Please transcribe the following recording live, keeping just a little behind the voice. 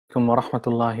ورحمة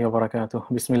الله وبركاته.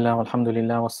 بسم الله والحمد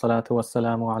لله والصلاة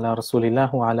والسلام على رسول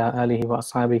الله وعلى آله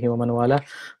وأصحابه ومن والاه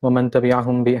ومن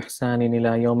تبعهم بإحسان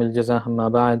إلى يوم الجزاء أما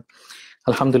بعد.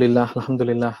 Alhamdulillah,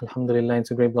 alhamdulillah, alhamdulillah.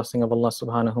 It's a great blessing of Allah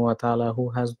subhanahu wa ta'ala who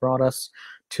has brought us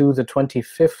to the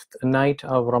 25th night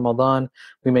of Ramadan.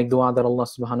 We make dua that Allah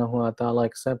subhanahu wa ta'ala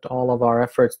accept all of our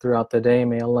efforts throughout the day.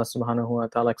 May Allah subhanahu wa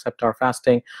ta'ala accept our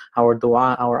fasting, our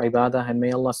dua, our ibadah, and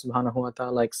may Allah subhanahu wa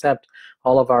ta'ala accept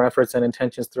all of our efforts and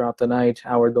intentions throughout the night,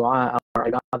 our dua, our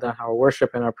ibadah, our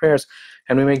worship, and our prayers.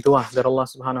 And we make dua that Allah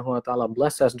subhanahu wa ta'ala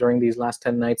bless us during these last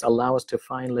 10 nights, allow us to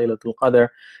find Laylatul Qadr,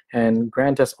 and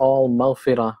grant us all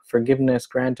maghfirah, forgiveness,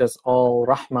 grant us all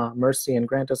rahmah, mercy, and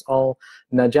grant us all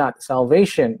najat,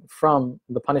 salvation from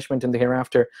the punishment in the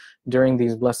hereafter during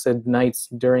these blessed nights,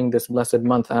 during this blessed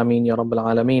month. Ameen ya Rabbil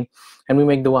Alameen. And we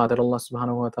make dua that Allah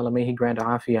subhanahu wa ta'ala, may He grant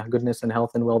afiyah, goodness and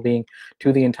health and well-being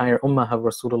to the entire ummah of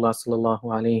Rasulullah sallallahu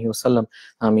alayhi wa sallam.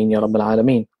 Ameen ya Rabbil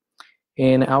Alameen.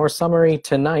 In our summary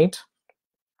tonight,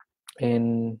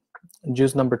 in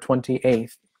juz number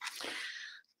 28,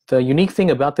 the unique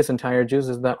thing about this entire juz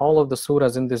is that all of the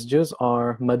surahs in this juz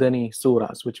are Madani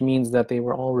surahs, which means that they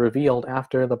were all revealed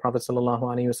after the Prophet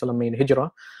ﷺ made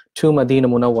hijrah to Medina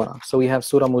Munawwara. So we have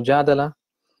Surah Mujadala,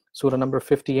 Surah number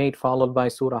 58, followed by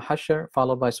Surah Hashr,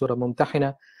 followed by Surah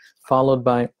Mumtahina, followed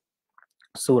by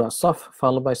Surah Saf,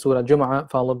 followed by Surah Jum'ah,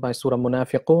 followed by Surah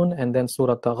Munafiqun, and then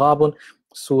Surah Taghabun,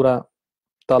 Surah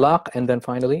Talaq, and then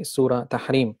finally Surah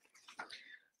Tahrim.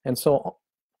 And so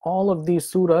all of these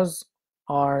surahs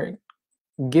are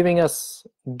giving us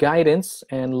guidance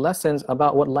and lessons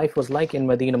about what life was like in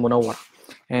Medina Munawwara,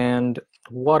 and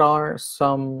what are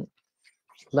some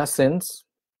lessons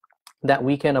that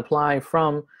we can apply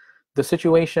from the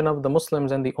situation of the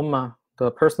Muslims and the Ummah,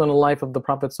 the personal life of the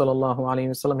Prophet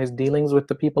ﷺ, his dealings with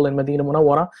the people in Medina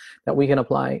Munawwara, that we can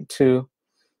apply to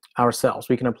ourselves,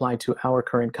 we can apply to our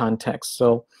current context.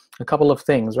 So a couple of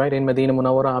things, right? In Medina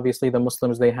Munawwara, obviously the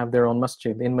Muslims, they have their own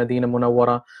masjid. In Medina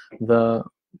Munawwara, the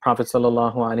Prophet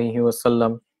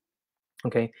ﷺ,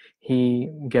 okay,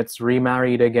 he gets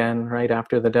remarried again right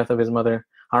after the death of his mother,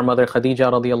 our mother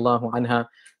Khadija radiallahu anha.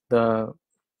 The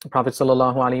Prophet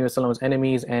ﷺ's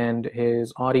enemies and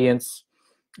his audience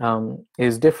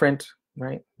is different,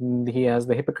 right? He has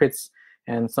the hypocrites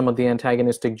and some of the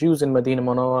antagonistic Jews in Medina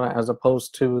Munawwara, as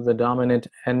opposed to the dominant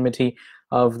enmity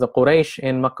of the Quraysh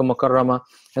in Makkah Mukarramah.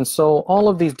 And so all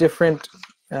of these different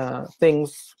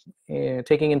things,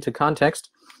 taking into context,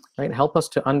 right, help us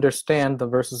to understand the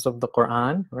verses of the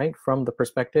Quran, right, from the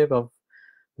perspective of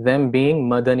them being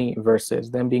Madani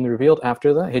verses, them being revealed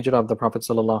after the hijrah of the Prophet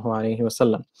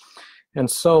ﷺ. And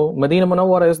so Medina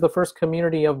Munawwara is the first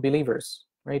community of believers,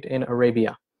 right, in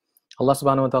Arabia. Allah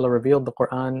subhanahu wa ta'ala revealed the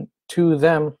Quran to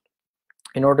them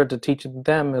in order to teach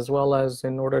them as well as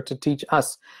in order to teach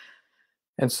us.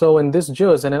 And so in this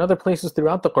juz and in other places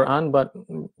throughout the Quran, but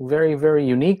very, very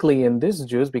uniquely in this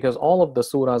juz, because all of the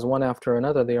surahs, one after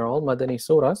another, they are all Madani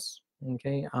surahs,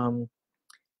 okay,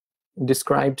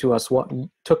 describe to us what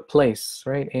took place,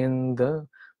 right, in the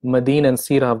Medina and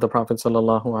Sirah of the Prophet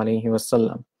sallallahu alaihi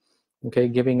wasallam, okay,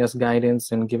 giving us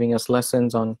guidance and giving us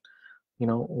lessons on, you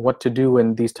know, what to do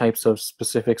in these types of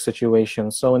specific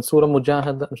situations. So in Surah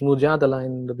Mujadala,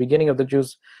 in the beginning of the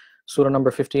juz, Surah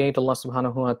number 58, Allah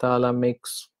subhanahu wa ta'ala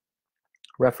makes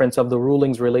reference of the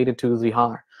rulings related to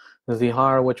zihar. The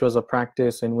zihar, which was a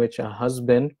practice in which a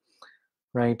husband,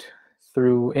 right,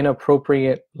 through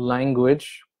inappropriate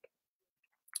language,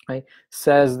 right,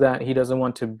 says that he doesn't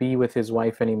want to be with his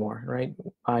wife anymore, right,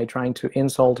 by trying to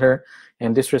insult her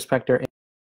and disrespect her.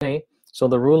 So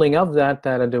the ruling of that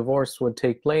a divorce would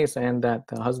take place and that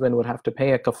the husband would have to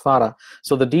pay a kafara.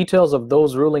 So the details of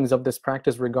those rulings of this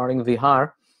practice regarding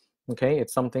zihar, okay,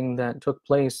 it's something that took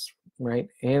place, right,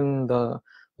 in the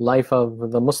life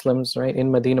of the Muslims, right, in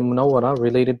Medina Munawwara,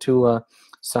 related to a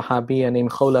Sahabiya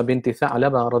named Khawla binti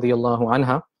Tha'laba radiallahu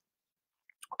anha.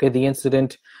 Okay, the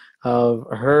incident of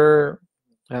her,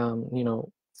 you know,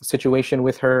 situation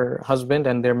with her husband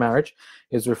and their marriage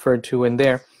is referred to in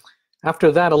there.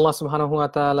 After that, Allah subhanahu wa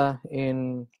ta'ala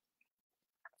in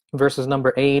verses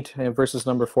number 8 and verses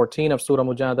number 14 of Surah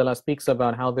Mujadala speaks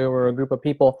about how there were a group of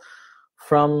people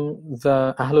from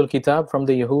the Ahlul Kitab, from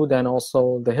the Yahud, and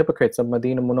also the hypocrites of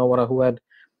Medina Munawwara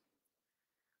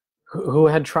who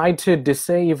had tried to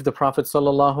deceive the Prophet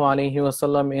sallallahu alaihi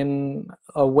wasallam in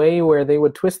a way where they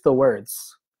would twist the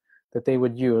words that they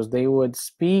would use. They would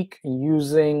speak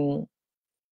using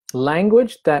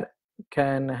language that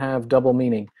can have double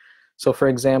meaning. So for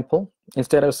example,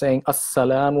 instead of saying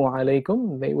Assalamu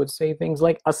alaikum, they would say things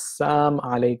like Assam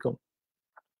alaikum.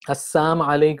 Assam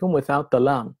alaikum without the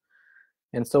lam.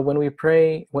 And so when we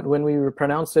pray, when we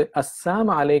pronounce it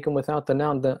assalamu alaikum without the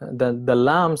noun, the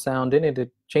lam sound in it,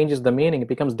 it changes the meaning. It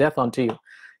becomes death unto you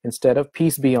instead of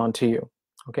peace be unto you.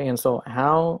 Okay, and so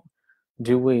how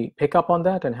do we pick up on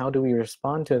that, and how do we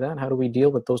respond to that? How do we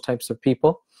deal with those types of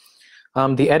people?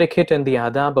 The etiquette and the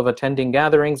adab of attending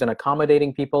gatherings and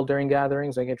accommodating people during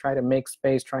gatherings. Like, try to make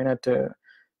space, try not to,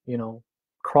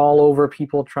 crawl over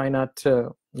people, try not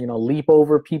to, leap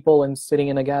over people and sitting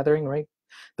in a gathering, right?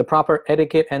 The proper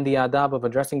etiquette and the adab of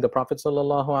addressing the Prophet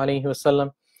sallallahu alaihi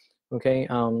wasallam. Okay,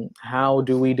 how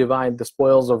do we divide the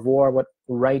spoils of war? What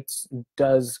rights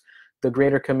does the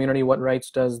greater community, what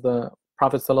rights does the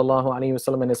Prophet sallallahu alaihi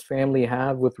wasallam and his family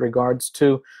have with regards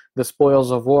to the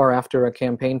spoils of war after a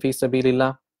campaign fi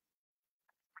sabilillah?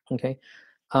 Okay,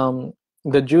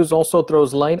 the Jews also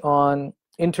throws light on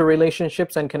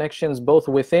interrelationships and connections both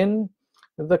within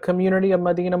the community of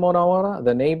Medina Munawwara,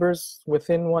 the neighbors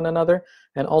within one another,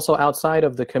 and also outside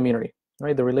of the community,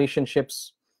 right? The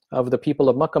relationships of the people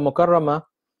of Makkah Mukarramah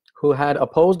who had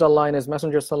opposed Allah and His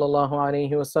Messenger sallallahu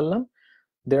alaihi wasallam.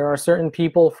 There are certain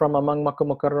people from among Makkah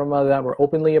Mukarramah that were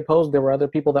openly opposed. There were other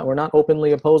people that were not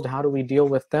openly opposed. How do we deal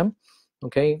with them?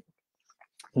 Okay,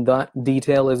 that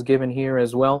detail is given here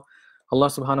as well. Allah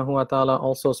subhanahu wa ta'ala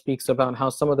also speaks about how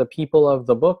some of the people of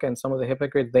the book and some of the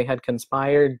hypocrites, they had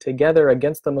conspired together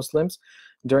against the Muslims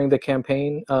during the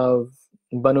campaign of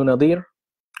Banu Nadir.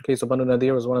 Okay, so Banu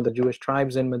Nadir was one of the Jewish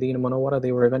tribes in Medina Munawwara.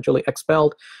 They were eventually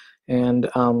expelled, and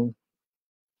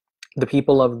the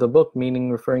people of the book,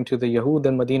 meaning referring to the Yahud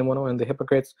and Medina Munawwara and the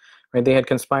hypocrites, right, they had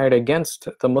conspired against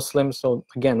the Muslims. So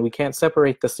again, we can't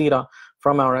separate the seerah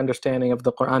from our understanding of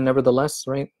the Quran. Nevertheless,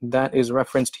 right, that is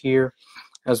referenced here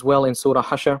as well in Surah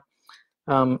Hashr.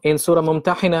 In Surah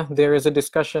Mumtahina, there is a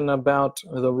discussion about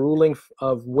the ruling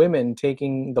of women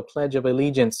taking the Pledge of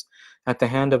Allegiance at the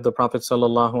hand of the Prophet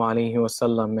sallallahu alaihi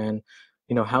wasallam, and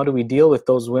how do we deal with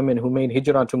those women who made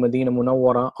hijrah to Medina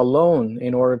Munawwara alone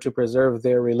in order to preserve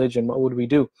their religion? What would we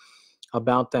do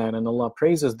about that? And Allah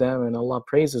praises them, and Allah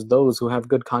praises those who have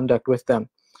good conduct with them.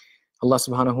 Allah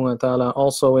subhanahu wa ta'ala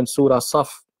also in Surah Saf,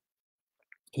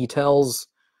 He tells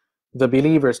the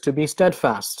believers to be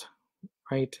steadfast,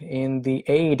 right, in the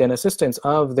aid and assistance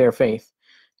of their faith.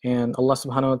 And Allah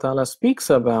subhanahu wa ta'ala speaks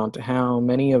about how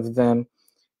many of them,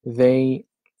 they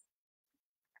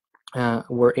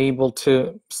were able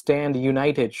to stand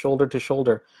united, shoulder to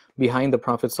shoulder, behind the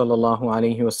Prophet sallallahu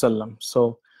alaihi wasallam.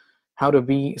 So how to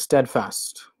be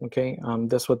steadfast, okay?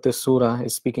 That's what this surah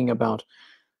is speaking about.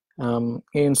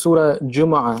 In Surah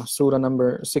Jumu'ah, surah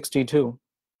number 62,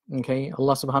 okay,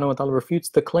 Allah subhanahu wa ta'ala refutes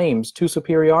the claims to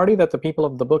superiority that the people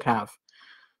of the book have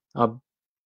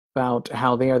about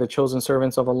how they are the chosen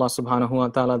servants of Allah subhanahu wa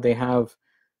ta'ala. They have,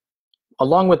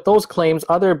 along with those claims,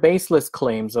 other baseless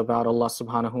claims about Allah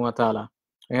subhanahu wa ta'ala.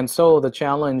 And so the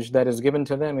challenge that is given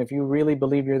to them, if you really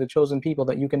believe you're the chosen people,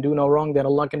 that you can do no wrong, that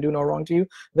Allah can do no wrong to you,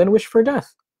 then wish for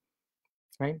death,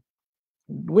 right?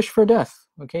 Wish for death,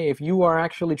 okay? If you are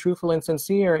actually truthful and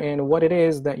sincere in what it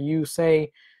is that you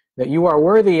say that you are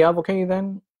worthy of, okay,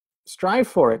 then strive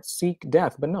for it, seek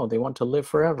death. But no, they want to live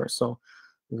forever. So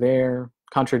they're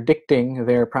contradicting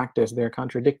their practice, they're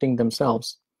contradicting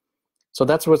themselves. So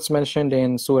that's what's mentioned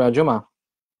in Surah Jumu'ah.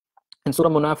 In Surah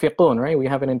Munafiqun, right, we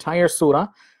have an entire surah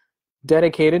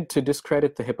dedicated to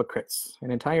discredit the hypocrites. An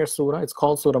entire surah, it's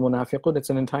called Surah Munafiqun. It's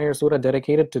an entire surah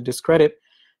dedicated to discredit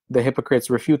the hypocrites,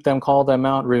 refute them, call them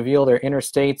out, reveal their inner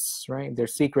states, right, their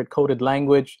secret coded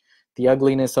language, the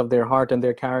ugliness of their heart and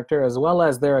their character, as well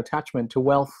as their attachment to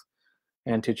wealth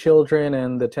and to children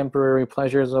and the temporary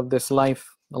pleasures of this life.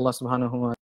 Allah subhanahu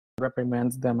wa ta'ala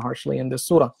reprimands them harshly in this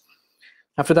surah.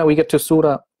 After that, we get to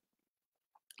Surah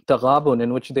Taghabun,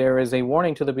 in which there is a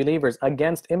warning to the believers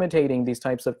against imitating these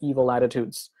types of evil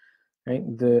attitudes, right?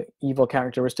 The evil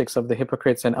characteristics of the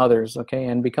hypocrites and others, okay?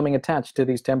 And becoming attached to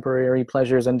these temporary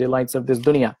pleasures and delights of this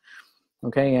dunya,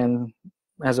 okay? And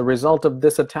as a result of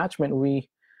this attachment, we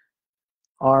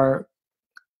are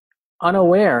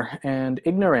unaware and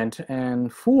ignorant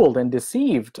and fooled and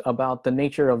deceived about the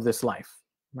nature of this life,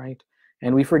 right?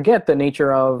 And we forget the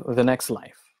nature of the next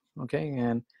life, okay?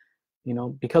 And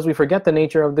because we forget the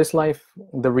nature of this life,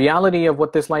 the reality of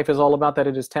what this life is all about, that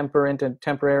it is temperate and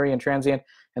temporary and transient,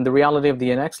 and the reality of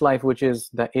the next life, which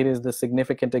is that it is the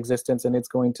significant existence and it's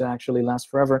going to actually last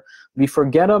forever. We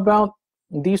forget about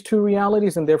these two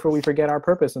realities, and therefore we forget our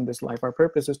purpose in this life. Our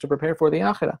purpose is to prepare for the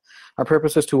akhirah. Our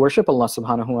purpose is to worship Allah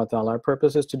subhanahu wa ta'ala. Our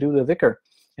purpose is to do the dhikr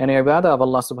and ibadah of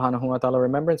Allah subhanahu wa ta'ala,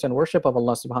 remembrance and worship of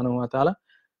Allah subhanahu wa ta'ala,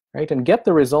 right? And get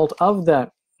the result of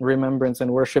that remembrance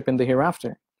and worship in the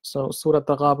hereafter. So Surah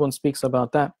Taghabun speaks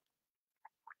about that.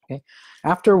 Okay.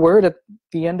 Afterward, at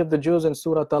the end of the juz in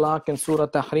Surah Talaq and Surah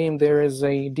Tahrim, there is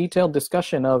a detailed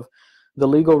discussion of the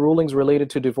legal rulings related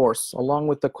to divorce, along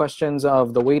with the questions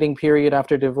of the waiting period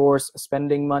after divorce,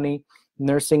 spending money,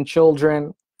 nursing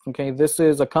children. Okay, this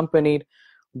is accompanied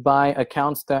by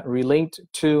accounts that relate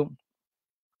to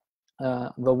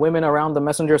the women around the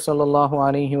Messenger sallallahu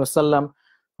alaihi wasallam,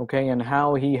 okay, and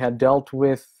how he had dealt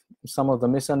with some of the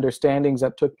misunderstandings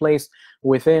that took place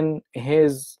within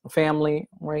his family,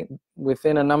 right,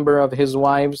 within a number of his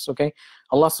wives. Okay,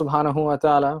 Allah subhanahu wa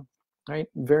ta'ala, right,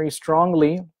 very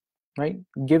strongly, right,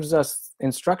 gives us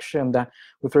instruction that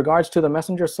with regards to the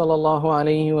Messenger sallallahu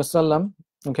alaihi wasallam,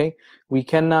 okay, we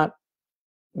cannot,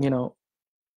 you know,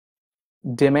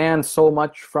 demand so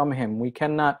much from him. We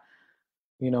cannot,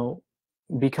 you know,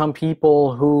 become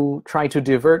people who try to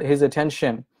divert his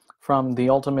attention from the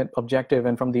ultimate objective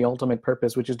and from the ultimate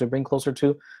purpose, which is to bring closer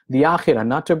to the akhirah,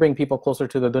 not to bring people closer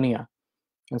to the dunya.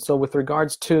 And so with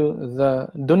regards to the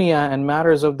dunya and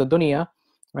matters of the dunya,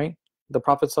 right, the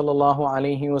Prophet sallallahu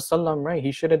alaihi wasallam, right,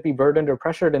 he shouldn't be burdened or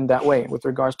pressured in that way with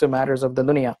regards to matters of the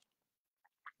dunya.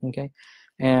 Okay,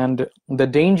 and the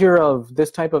danger of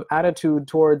this type of attitude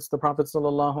towards the Prophet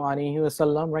sallallahu alaihi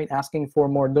wasallam, right, asking for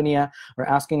more dunya or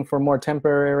asking for more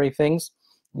temporary things.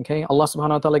 Okay, Allah subhanahu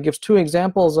wa ta'ala gives two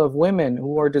examples of women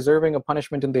who are deserving of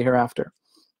punishment in the hereafter: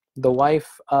 the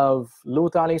wife of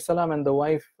Lut alayhi salam and the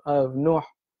wife of Nuh.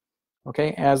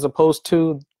 Okay, as opposed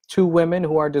to two women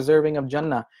who are deserving of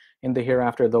Jannah in the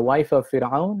hereafter: the wife of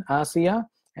Fir'aun, Asiya,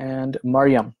 and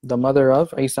Maryam, the mother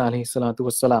of Isa alayhi salatu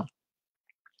wassalam.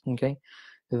 Okay,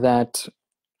 that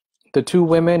the two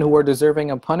women who were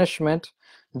deserving of punishment,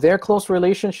 their close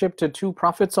relationship to two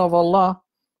prophets of Allah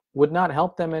would not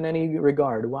help them in any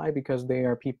regard. Why? Because they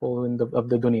are people of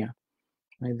the dunya,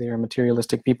 right? They are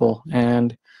materialistic people.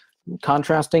 And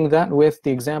contrasting that with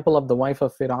the example of the wife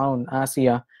of Fir'aun,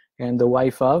 Asiya, and the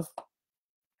wife of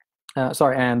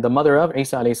and the mother of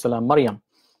Isa alayhi salam, Maryam,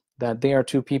 that they are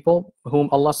two people whom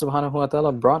Allah subhanahu wa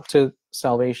ta'ala brought to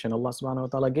salvation. Allah subhanahu wa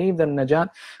ta'ala gave them najat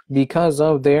because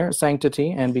of their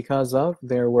sanctity and because of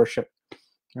their worship.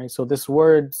 Right? So this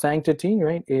word sanctity,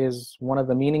 right, is one of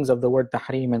the meanings of the word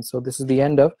tahrim. And so this is the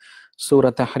end of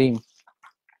Surah Tahrim.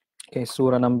 Okay,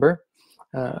 Surah number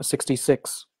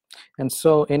 66. And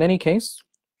so in any case,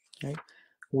 right,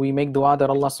 we make dua that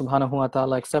Allah subhanahu wa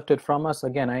ta'ala accept it from us.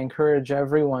 Again, I encourage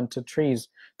everyone to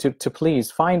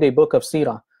please find a book of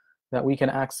seerah that we can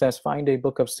access. Find a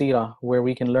book of seerah where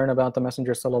we can learn about the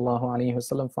Messenger sallallahu alaihi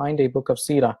wasallam. Find a book of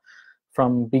seerah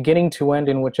from beginning to end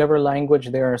in whichever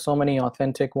language. There are so many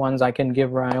authentic ones. I can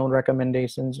give my own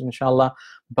recommendations, inshallah.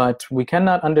 But we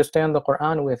cannot understand the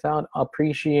Quran without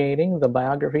appreciating the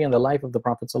biography and the life of the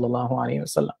Prophet sallallahu alaihi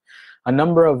wasallam. A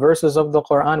number of verses of the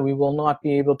Quran, we will not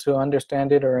be able to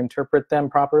understand it or interpret them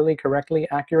properly, correctly,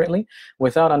 accurately,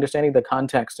 without understanding the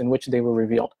context in which they were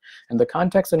revealed. And the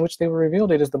context in which they were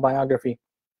revealed, it is the biography,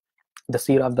 the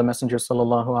seerah of the Messenger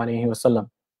sallallahu alaihi wasallam.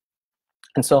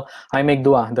 And so I make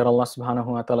dua that Allah subhanahu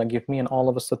wa ta'ala give me and all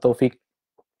of us the tawfiq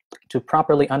to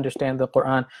properly understand the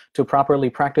Quran, to properly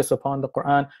practice upon the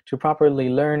Quran, to properly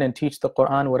learn and teach the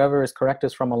Quran. Whatever is correct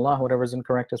is from Allah, whatever is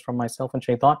incorrect is from myself and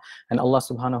shaitan, and Allah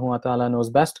subhanahu wa ta'ala knows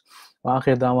best. Wa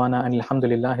akhir da'wana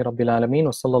alhamdulillahi rabbil alameen,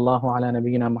 wa sallallahu ala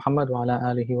nabiyyina Muhammad wa ala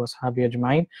alihi wa ashabihi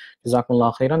ajma'in.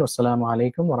 Jazakumullahu khairan, wassalamu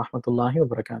alaikum wa rahmatullahi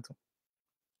wa barakatuh.